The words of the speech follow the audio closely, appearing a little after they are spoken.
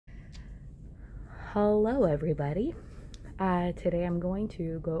Hello everybody. Today I'm going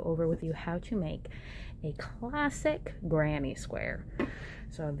to go over with you how to make a classic granny square.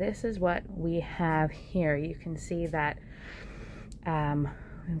 So this is what we have here. You can see that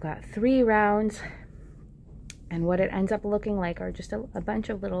we've got 3 rounds, and what it ends up looking like are just a bunch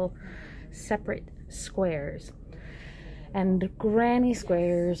of little separate squares. And granny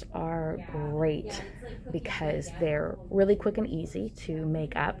squares are great because they're really quick and easy to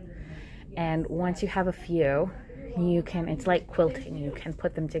make up. And once you have a few, it's like quilting. You can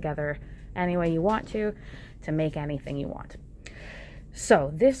put them together any way you want to make anything you want. So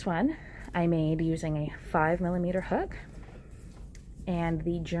this one I made using a 5mm hook and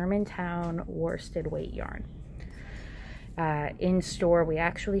the Germantown worsted weight yarn. In store, we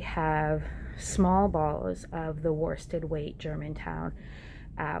actually have small balls of the worsted weight Germantown,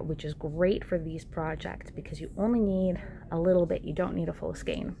 which is great for these projects because you only need a little bit. You don't need a full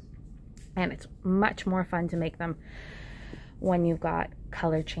skein. And it's much more fun to make them when you've got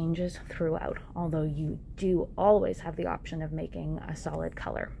color changes throughout, although you do always have the option of making a solid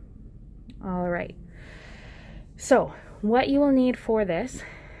color. All right, so what you will need for this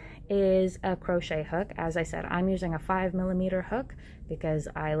is a crochet hook. As I said, I'm using a 5mm hook because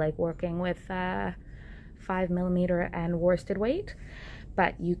I like working with 5mm and worsted weight.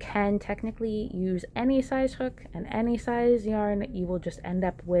 But you can technically use any size hook and any size yarn. You will just end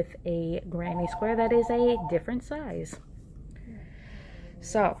up with a granny square that is a different size.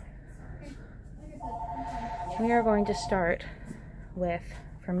 So we are going to start with,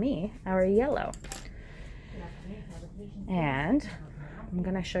 for me, our yellow. And I'm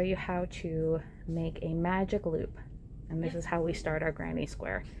going to show you how to make a magic loop. And this is how we start our granny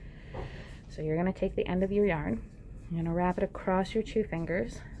square. So you're going to take the end of your yarn. You're going to wrap it across your 2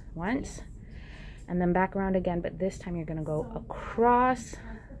 fingers once, and then back around again, but this time you're going to go across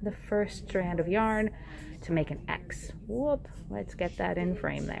the first strand of yarn to make an X. Whoop, let's get that in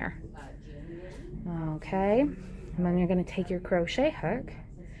frame there. Okay, and then you're going to take your crochet hook,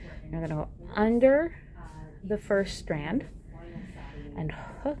 you're going to go under the first strand and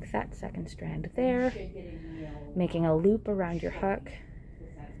hook that second strand there, making a loop around your hook,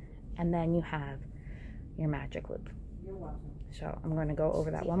 and then you have your magic loop. So I'm going to go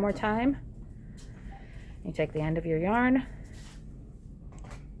over that one more time. You take the end of your yarn,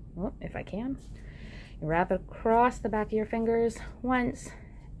 if I can, you wrap it across the back of your fingers once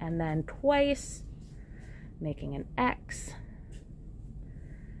and then twice, making an X.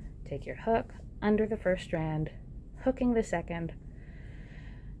 Take your hook under the first strand, hooking the second,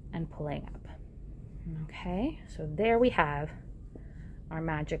 and pulling up. Okay, so there we have our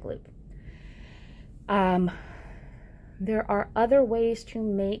magic loop. There are other ways to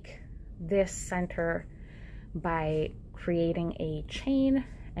make this center by creating a chain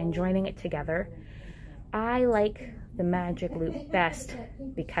and joining it together. I like the magic loop best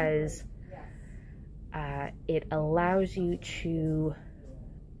because it allows you to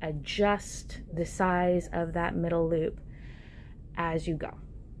adjust the size of that middle loop as you go,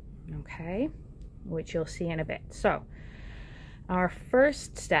 okay, which you'll see in a bit. So our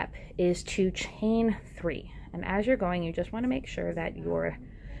first step is to chain 3. And as you're going, you just want to make sure that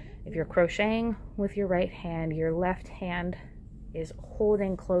if you're crocheting with your right hand, your left hand is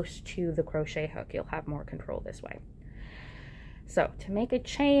holding close to the crochet hook. You'll have more control this way. So to make a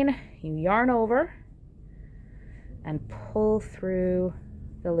chain, you yarn over and pull through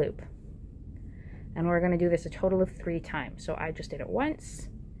the loop. And we're going to do this a total of 3 times. So I just did it once.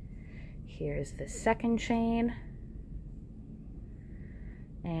 Here's the second chain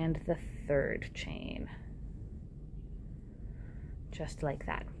and the third chain. Just like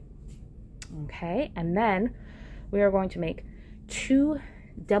that. Okay, and then we are going to make 2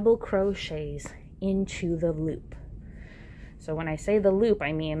 double crochets into the loop. So when I say the loop,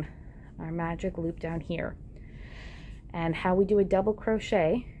 I mean our magic loop down here. And how we do a double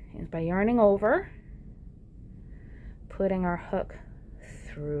crochet is by yarning over, putting our hook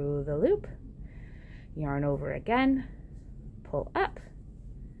through the loop, yarn over again, pull up,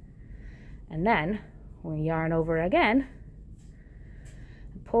 and then we yarn over again,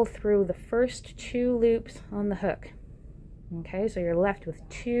 pull through the first 2 loops on the hook. Okay, so you're left with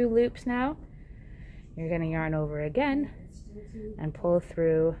 2 loops now. You're going to yarn over again and pull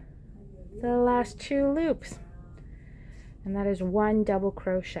through the last 2 loops. And that is 1 double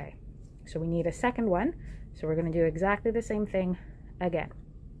crochet. So we need a second one. So we're going to do exactly the same thing again.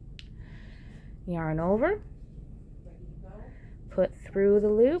 Yarn over, put through the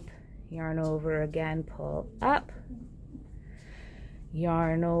loop, yarn over again, pull up,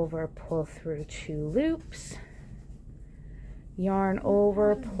 yarn over, pull through 2 loops, yarn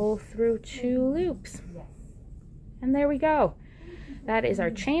over, pull through 2 loops. And there we go. That is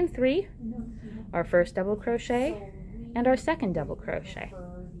our chain 3, our first double crochet, and our second double crochet.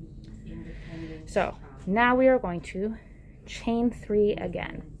 So now we are going to chain 3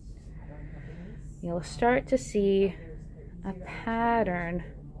 again. You'll start to see a pattern.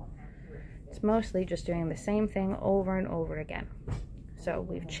 It's mostly just doing the same thing over and over again. So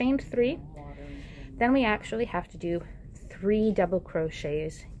we've chained 3, then we actually have to do 3 double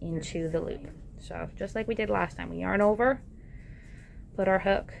crochets into the loop. So just like we did last time, we yarn over, put our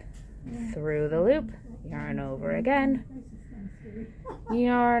hook through the loop, yarn over again,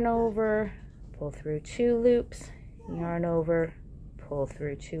 yarn over, pull through 2 loops, yarn over, pull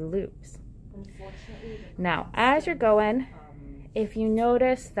through 2 loops. Now, as you're going, if you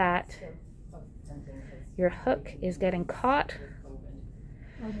notice that your hook is getting caught,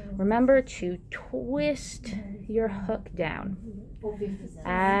 remember to twist your hook down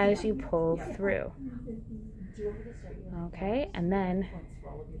as you pull through. Okay, and then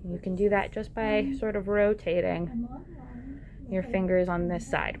you can do that just by sort of rotating your fingers on this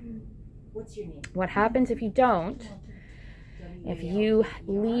side. What happens if you don't, if you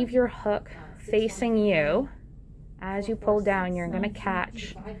leave your hook facing you, as you pull down, you're going to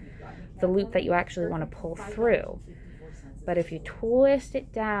catch the loop that you actually want to pull through. But if you twist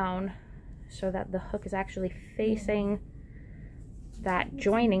it down so that the hook is actually facing that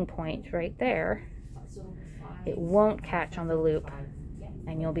joining point right there, it won't catch on the loop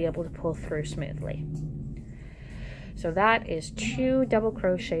and you'll be able to pull through smoothly. So that is 2 double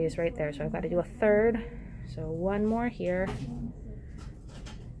crochets right there. So I've got to do a third. So 1 more here.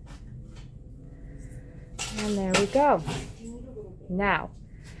 And there we go. Now,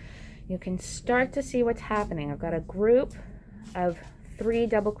 you can start to see what's happening. I've got a group of 3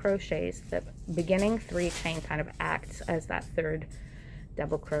 double crochets. The beginning 3 chain kind of acts as that 3rd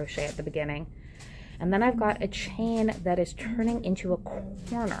double crochet at the beginning. And then I've got a chain that is turning into a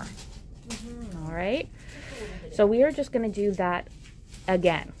corner. All right. So we are just going to do that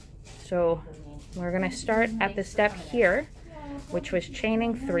again. So we're going to start at the step here, which was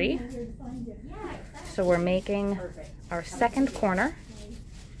chaining 3. So we're making our 2nd corner,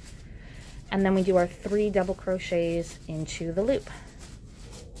 and then we do our 3 double crochets into the loop.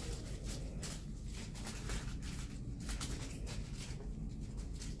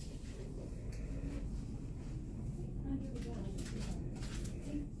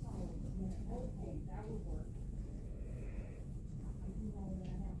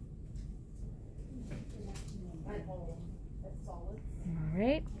 All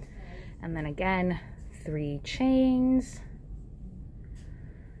right, and then again, 3 chains,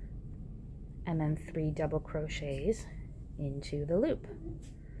 and then 3 double crochets into the loop.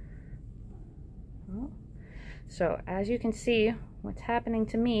 So as you can see, what's happening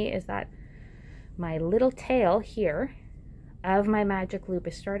to me is that my little tail here of my magic loop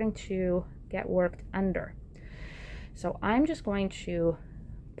is starting to get worked under. So I'm just going to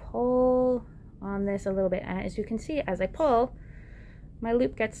pull on this a little bit, and as you can see, as I pull, my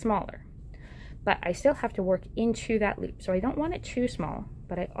loop gets smaller. But I still have to work into that loop. So I don't want it too small,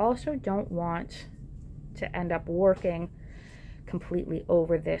 but I also don't want to end up working completely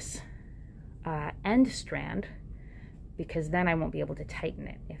over this end strand, because then I won't be able to tighten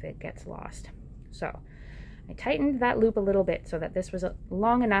it if it gets lost. So I tightened that loop a little bit so that this was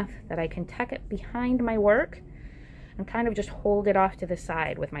long enough that I can tuck it behind my work and kind of just hold it off to the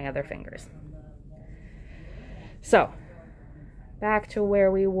side with my other fingers. So back to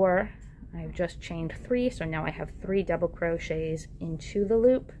where we were. I've just chained 3, so now I have 3 double crochets into the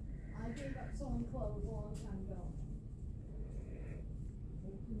loop. I gave up sewing clothes a long time ago.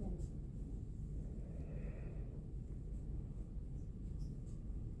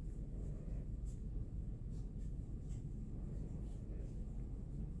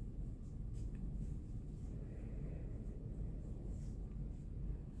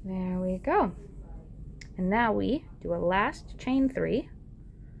 There we go. And now we do a last chain 3.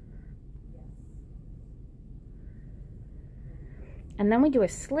 And then we do a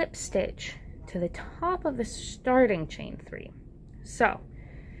slip stitch to the top of the starting chain 3. So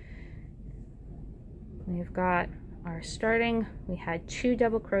we've got our starting, we had 2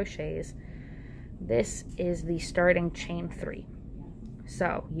 double crochets. This is the starting chain 3.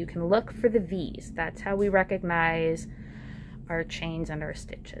 So you can look for the V's. That's how we recognize our chains and our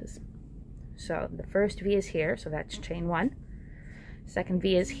stitches. So the first V is here, so that's chain 1. Second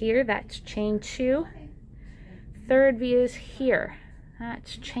V is here, that's chain 2. Third V is here,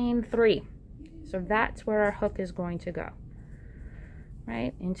 that's chain 3. So that's where our hook is going to go,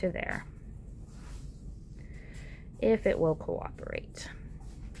 right into there. if it will cooperate.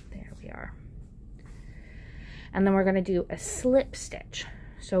 There we are. And then we're going to do a slip stitch.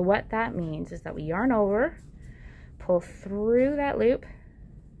 So what that means is that we yarn over, pull through that loop,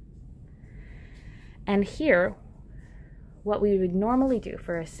 and here what we would normally do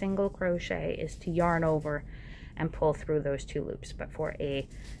for a single crochet is to yarn over and pull through those 2 loops. But for a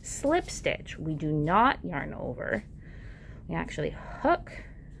slip stitch, we do not yarn over. We actually hook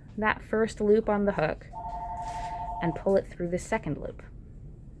that first loop on the hook and pull it through the second loop.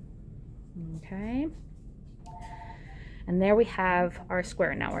 Okay. And there we have our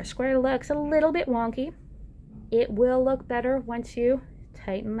square. Now our square looks a little bit wonky. It will look better once you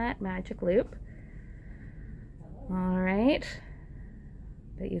tighten that magic loop. All right.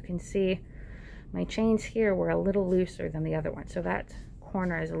 But you can see my chains here were a little looser than the other one. So that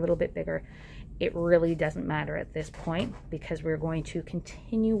corner is a little bit bigger. It really doesn't matter at this point because we're going to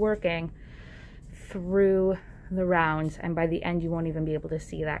continue working through the rounds, and by the end you won't even be able to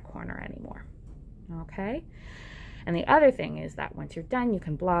see that corner anymore. Okay. And the other thing is that once you're done, you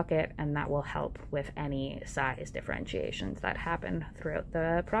can block it, and that will help with any size differentiations that happen throughout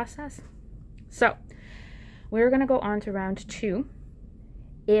the process. So we're going to go on to round 2.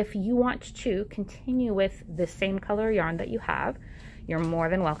 If you want to continue with the same color yarn that you have, you're more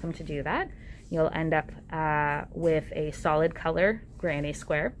than welcome to do that. You'll end up with a solid color granny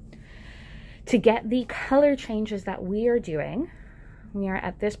square. To get the color changes that we are doing, we are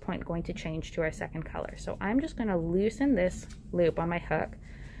at this point going to change to our second color. So I'm just going to loosen this loop on my hook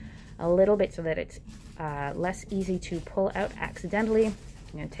a little bit so that it's less easy to pull out accidentally. I'm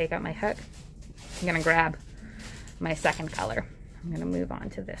going to take out my hook. I'm going to grab my second color. I'm going to move on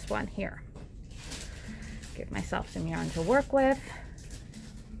to this one here. Give myself some yarn to work with.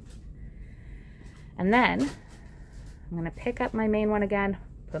 And then I'm going to pick up my main one again,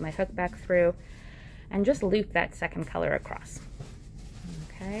 put my hook back through, and just loop that second color across.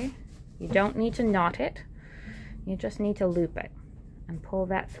 Okay, you don't need to knot it, you just need to loop it and pull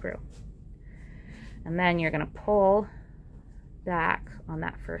that through. And then you're going to pull back on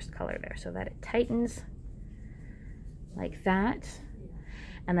that first color there so that it tightens like that.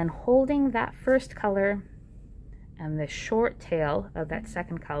 And then holding that first color and the short tail of that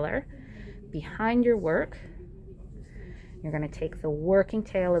second color behind your work, you're going to take the working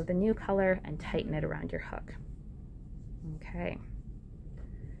tail of the new color and tighten it around your hook. Okay.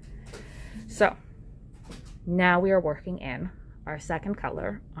 So now we are working in our second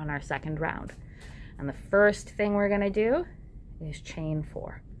color on our second round. And the first thing we're going to do is chain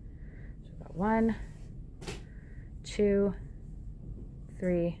 4. So we've got 1, 2,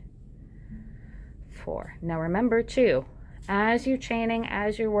 3, 4. Now remember too, as you're chaining,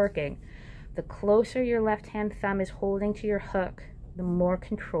 as you're working, the closer your left hand thumb is holding to your hook, the more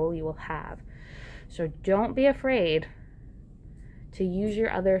control you will have. So don't be afraid to use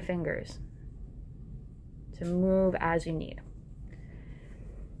your other fingers to move as you need.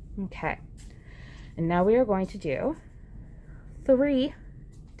 Okay, and now we are going to do 3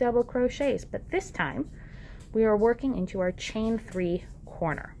 double crochets, but this time we are working into our chain 3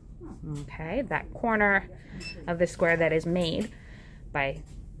 corner. Okay, that corner of the square that is made by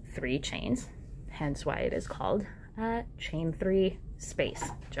 3 chains, hence why it is called a chain 3 space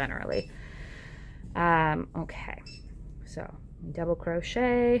generally. Okay, so double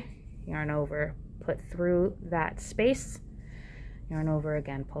crochet, yarn over, put through that space, yarn over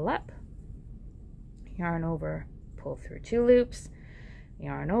again, pull up, yarn over, pull through 2 loops,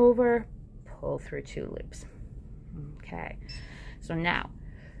 yarn over, pull through 2 loops. Okay, so now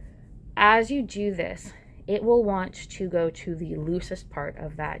as you do this, it will want to go to the loosest part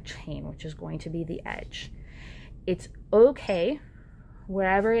of that chain, which is going to be the edge. It's okay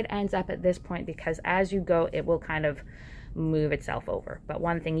wherever it ends up at this point, because as you go, it will kind of move itself over. But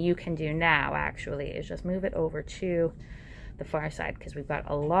one thing you can do now actually is just move it over to the far side, because we've got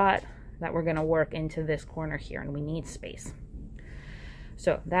a lot that we're going to work into this corner here and we need space.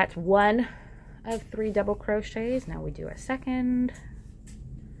 So that's 1 of 3 double crochets. Now we do a second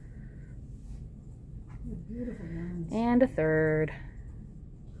and a third. I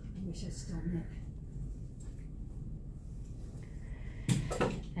wish I still knit.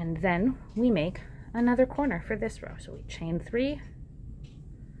 And then we make another corner for this row. So we chain 3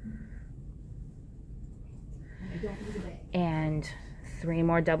 and 3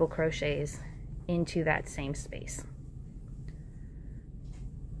 more double crochets into that same space.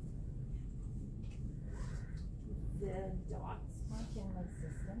 The dots aren't in my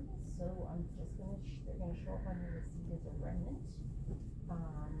system, so I'm just gonna they're gonna show up on your receipt as a remnant,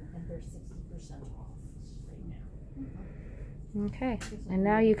 and they're 60% off right now. Okay, and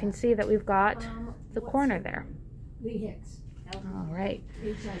now you can see that we've got the corner there. Lee Hicks. All right.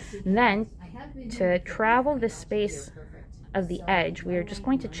 HIC. And then I have been to travel the space of the edge, we are just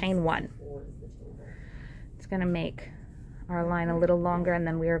going to chain 1. It's going to make our line a little longer, and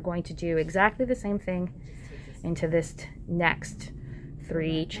then we are going to do exactly the same thing into this next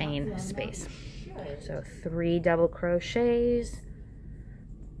 3 chain space. So 3 double crochets,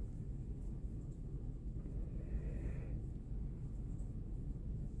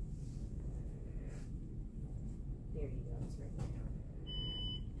 There you go, it's right there.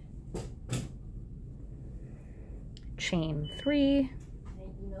 chain 3, Can I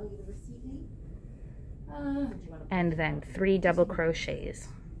email you the receipt, Lee? Do you want to and then 3 double crochets.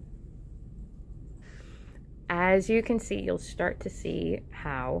 As you can see, you'll start to see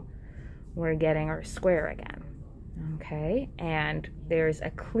how we're getting our square again. Okay, and there's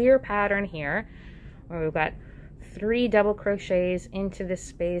a clear pattern here where we've got 3 double crochets into the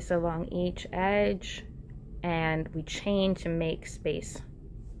space along each edge, and we chain to make space.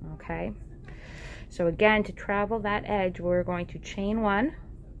 Okay, so again, to travel that edge, we're going to chain 1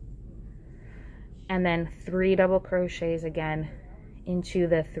 and then 3 double crochets again into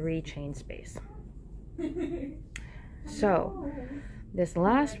the 3 chain space. So this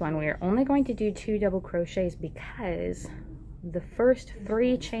last one, we are only going to do 2 double crochets because the first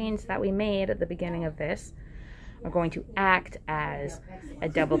 3 chains that we made at the beginning of this are going to act as a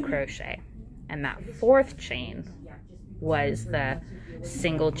double crochet, and that 4th chain was the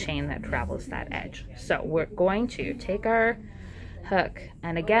single chain that travels that edge. So we're going to take our hook,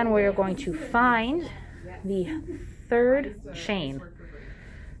 and again we're going to find the 3rd chain.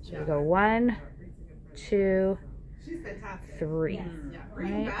 So we go 1, 2, 3,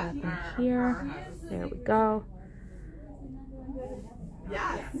 right up in here. There we go.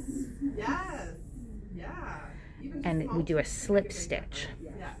 Yes. Yes. Yeah. And we do a slip stitch.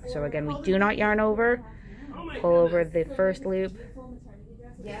 So again, we do not yarn over, pull over the first loop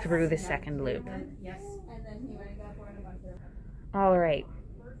through the second loop. All right,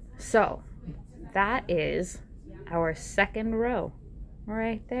 so that is our 2nd row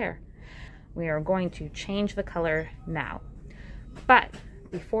right there. We are going to change the color now, but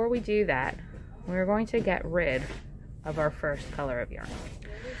before we do that, we're going to get rid of our first color of yarn.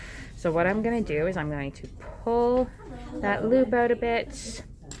 So what I'm going to do is I'm going to pull that loop out a bit,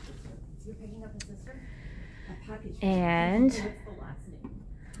 and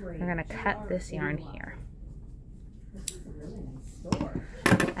we're going to cut this yarn here.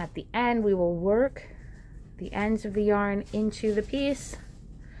 At the end, we will work the ends of the yarn into the piece,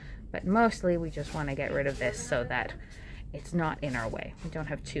 but mostly we just want to get rid of this so that it's not in our way. We don't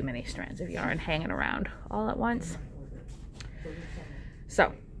have too many strands of yarn hanging around all at once.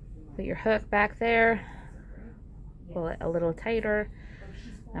 So put your hook back there, pull it a little tighter,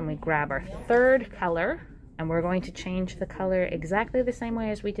 and we grab our 3rd color, and we're going to change the color exactly the same way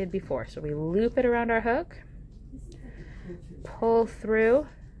as we did before. So we loop it around our hook, pull through,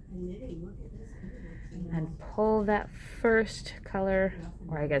 and pull that first color,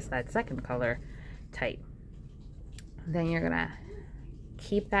 or I guess that 2nd color, tight. Then you're gonna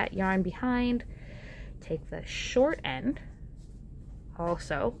keep that yarn behind, take the short end,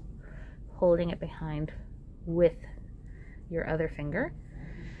 also holding it behind with your other finger,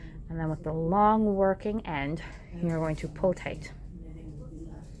 and then with the long working end, you're going to pull tight.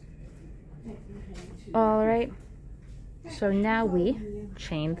 All right, so now we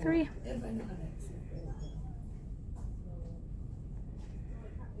chain 3.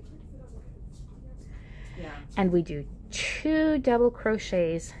 And we do 2 double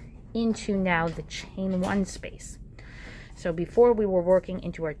crochets into now the chain 1 space. So before we were working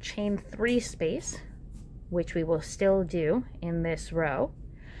into our chain 3 space, which we will still do in this row,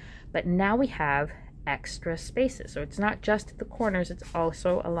 but now we have extra spaces. So it's not just at the corners, it's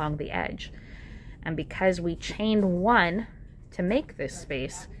also along the edge. And because we chained 1 to make this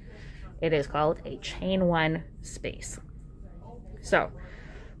space, it is called a chain 1 space. So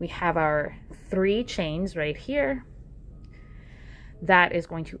we have our 3 chains right here. That is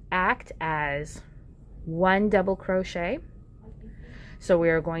going to act as 1 double crochet. So we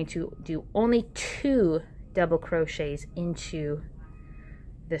are going to do only 2 double crochets into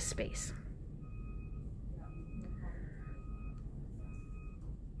this space.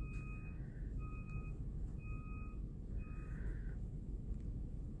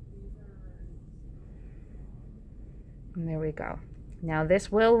 And there we go. Now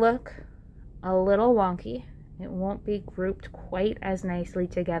this will look a little wonky. It won't be grouped quite as nicely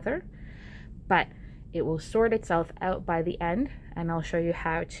together, but it will sort itself out by the end, and I'll show you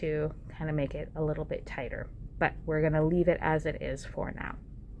how to kind of make it a little bit tighter. But we're going to leave it as it is for now.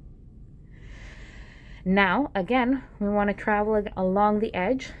 Now, again, we want to travel along the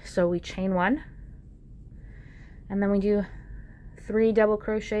edge, so we chain 1, and then we do 3 double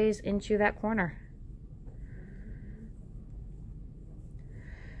crochets into that corner.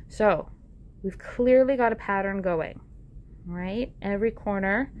 So we've clearly got a pattern going, right? Every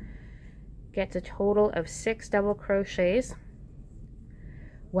corner gets a total of 6 double crochets.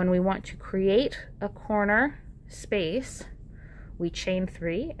 When we want to create a corner space, we chain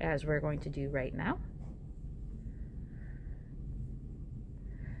 3, as we're going to do right now.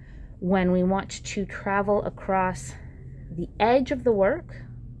 When we want to travel across the edge of the work,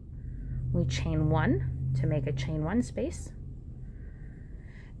 we chain 1 to make a chain 1 space.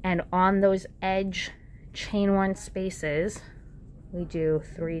 And on those edge chain 1 spaces, we do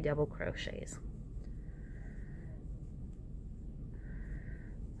 3 double crochets.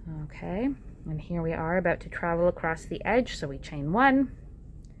 Okay, and here we are about to travel across the edge, so we chain 1.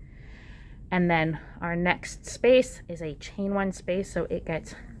 And then our next space is a chain 1 space, so it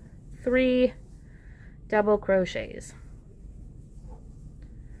gets 3 double crochets.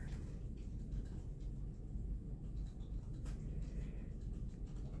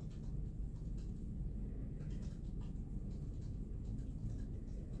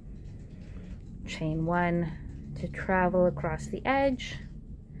 Chain 1 to travel across the edge,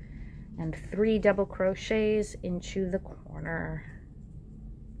 and 3 double crochets into the corner.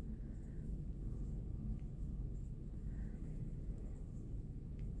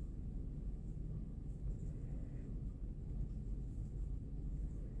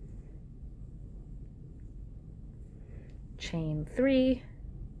 Chain 3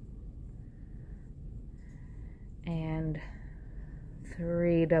 and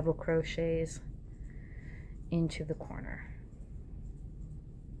 3 double crochets into the corner.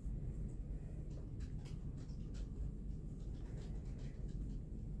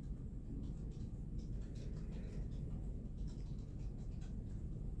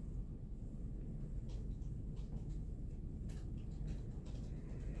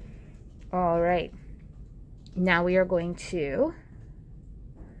 All right, now we are going to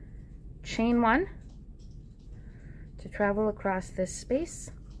chain 1 to travel across this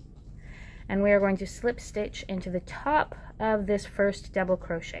space, and we are going to slip stitch into the top of this first double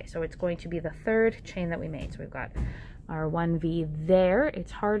crochet. So it's going to be the 3rd chain that we made. So we've got our 1V there.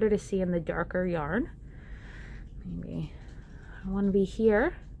 It's harder to see in the darker yarn. Maybe 1V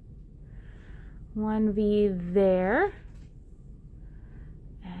here, 1V there,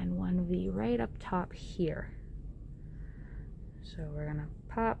 and 1V right up top here. So we're gonna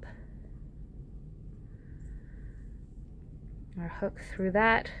pop our hook through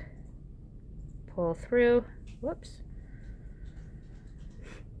that, pull through, whoops,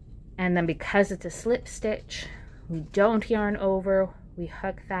 and then because it's a slip stitch, we don't yarn over, we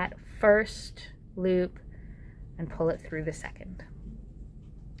hook that first loop and pull it through the second.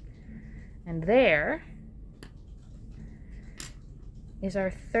 And there is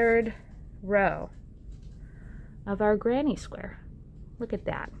our 3rd row of our granny square. Look at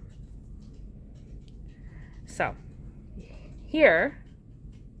that. So here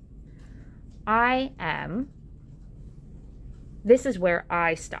this is where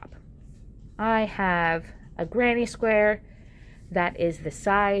I stop. I have a granny square that is the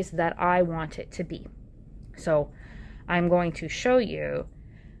size that I want it to be. So I'm going to show you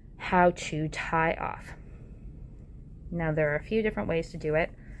how to tie off. Now there are a few different ways to do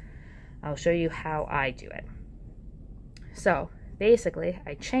it. I'll show you how I do it. So basically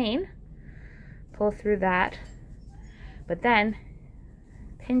I chain, pull through that, but then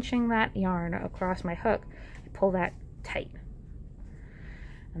pinching that yarn across my hook, I pull that tight.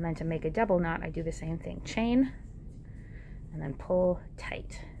 And then to make a double knot, I do the same thing. Chain, and then pull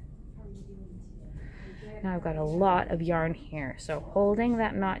tight. Now I've got a lot of yarn here. So holding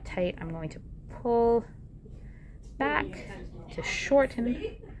that knot tight, I'm going to pull back to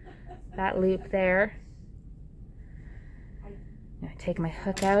shorten that loop there. I'm going to take my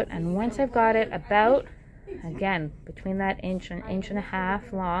hook out, and once I've got it about, again, between that inch and inch and a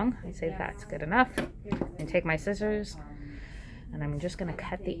half long, I say that's good enough. And take my scissors, and I'm just going to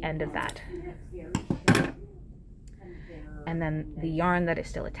cut the end of that. And then the yarn that is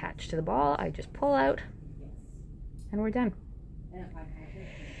still attached to the ball, I just pull out, and we're done.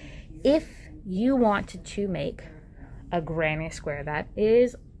 If you wanted to make a granny square that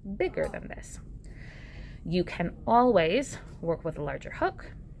is bigger than this, you can always work with a larger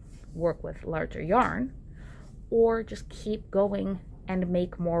hook, work with larger yarn, or just keep going and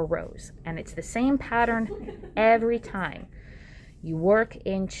make more rows. And it's the same pattern every time. You work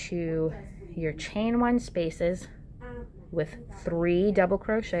into your chain 1 spaces with 3 double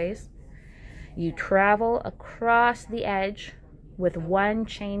crochets. You travel across the edge with one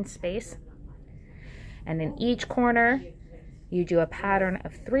chain space, and in each corner you do a pattern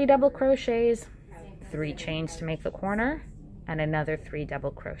of 3 double crochets, 3 chains to make the corner, and another 3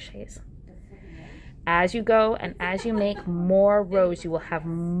 double crochets. As you go and as you make more rows, you will have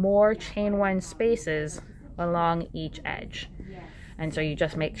more chain 1 spaces along each edge. And so you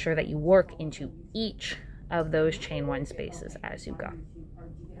just make sure that you work into each of those chain 1 spaces as you go.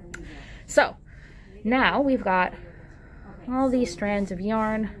 So now we've got all these strands of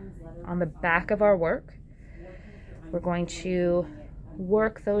yarn on the back of our work. We're going to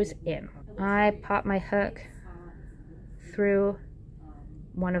work those in. I pop my hook through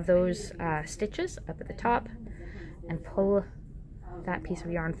one of those stitches up at the top and pull that piece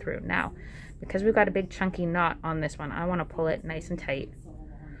of yarn through. Now, because we've got a big chunky knot on this one, I want to pull it nice and tight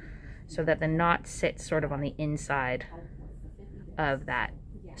so that the knot sits sort of on the inside of that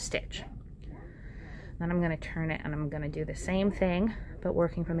stitch. Then I'm going to turn it and I'm going to do the same thing, but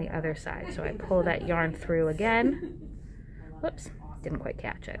working from the other side. So I pull that yarn through again. Whoops, didn't quite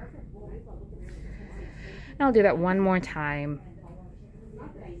catch it. And I'll do that one more time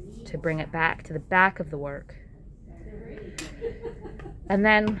to bring it back to the back of the work. And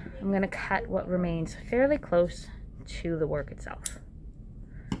then I'm going to cut what remains fairly close to the work itself,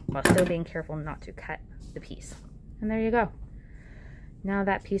 while still being careful not to cut the piece. And there you go. Now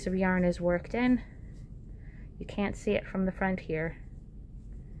that piece of yarn is worked in. You can't see it from the front here,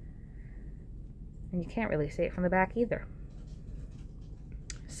 and you can't really see it from the back either.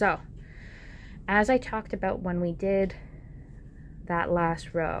 So, as I talked about when we did that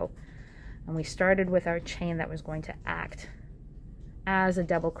last row, and we started with our chain that was going to act as a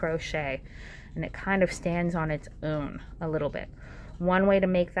double crochet, and it kind of stands on its own a little bit. One way to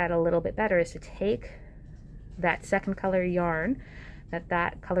make that a little bit better is to take that second color yarn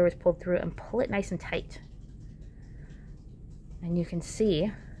that color was pulled through and pull it nice and tight. And you can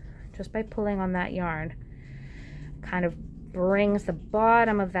see, just by pulling on that yarn, kind of brings the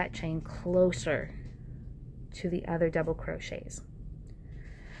bottom of that chain closer to the other double crochets.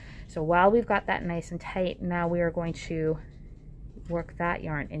 So while we've got that nice and tight, now we are going to work that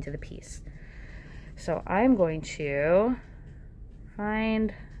yarn into the piece. So I'm going to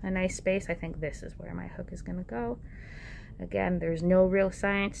find a nice space. I think this is where my hook is going to go. Again, there's no real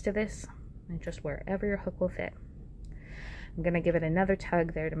science to this, and just wherever your hook will fit. I'm going to give it another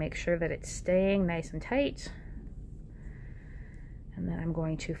tug there to make sure that it's staying nice and tight. And then I'm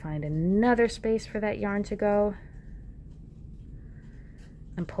going to find another space for that yarn to go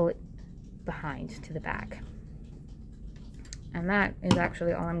and pull it behind to the back. And that is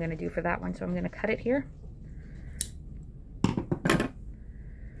actually all I'm going to do for that one. So I'm going to cut it here.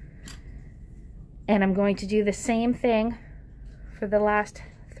 And I'm going to do the same thing for the last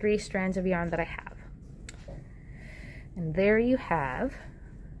 3 strands of yarn that I have. And there you have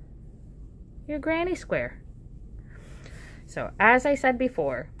your granny square. So as I said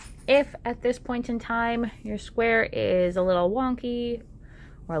before, if at this point in time your square is a little wonky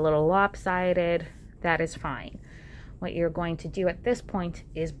or a little lopsided, that is fine. What you're going to do at this point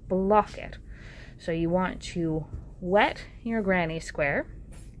is block it. So you want to wet your granny square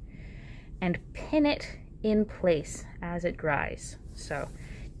and pin it in place as it dries. So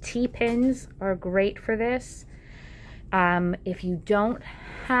T-pins are great for this. If you don't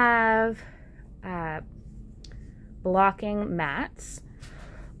have blocking mats,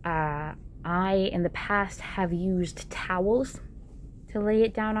 I in the past have used towels to lay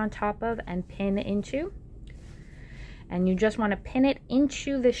it down on top of and pin into. And you just want to pin it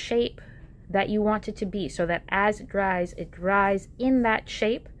into the shape that you want it to be, so that as it dries in that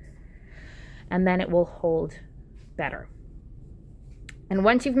shape, and then it will hold better. And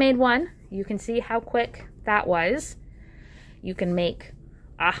once you've made one, you can see how quick that was. You can make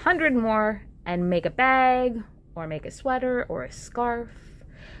 100 more and make a bag, or make a sweater, or a scarf,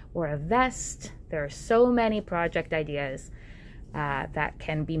 or a vest. There are so many project ideas that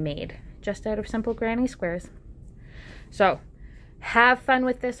can be made just out of simple granny squares. So have fun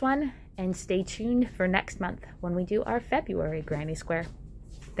with this one, and stay tuned for next month when we do our February granny square.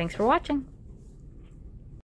 Thanks for watching.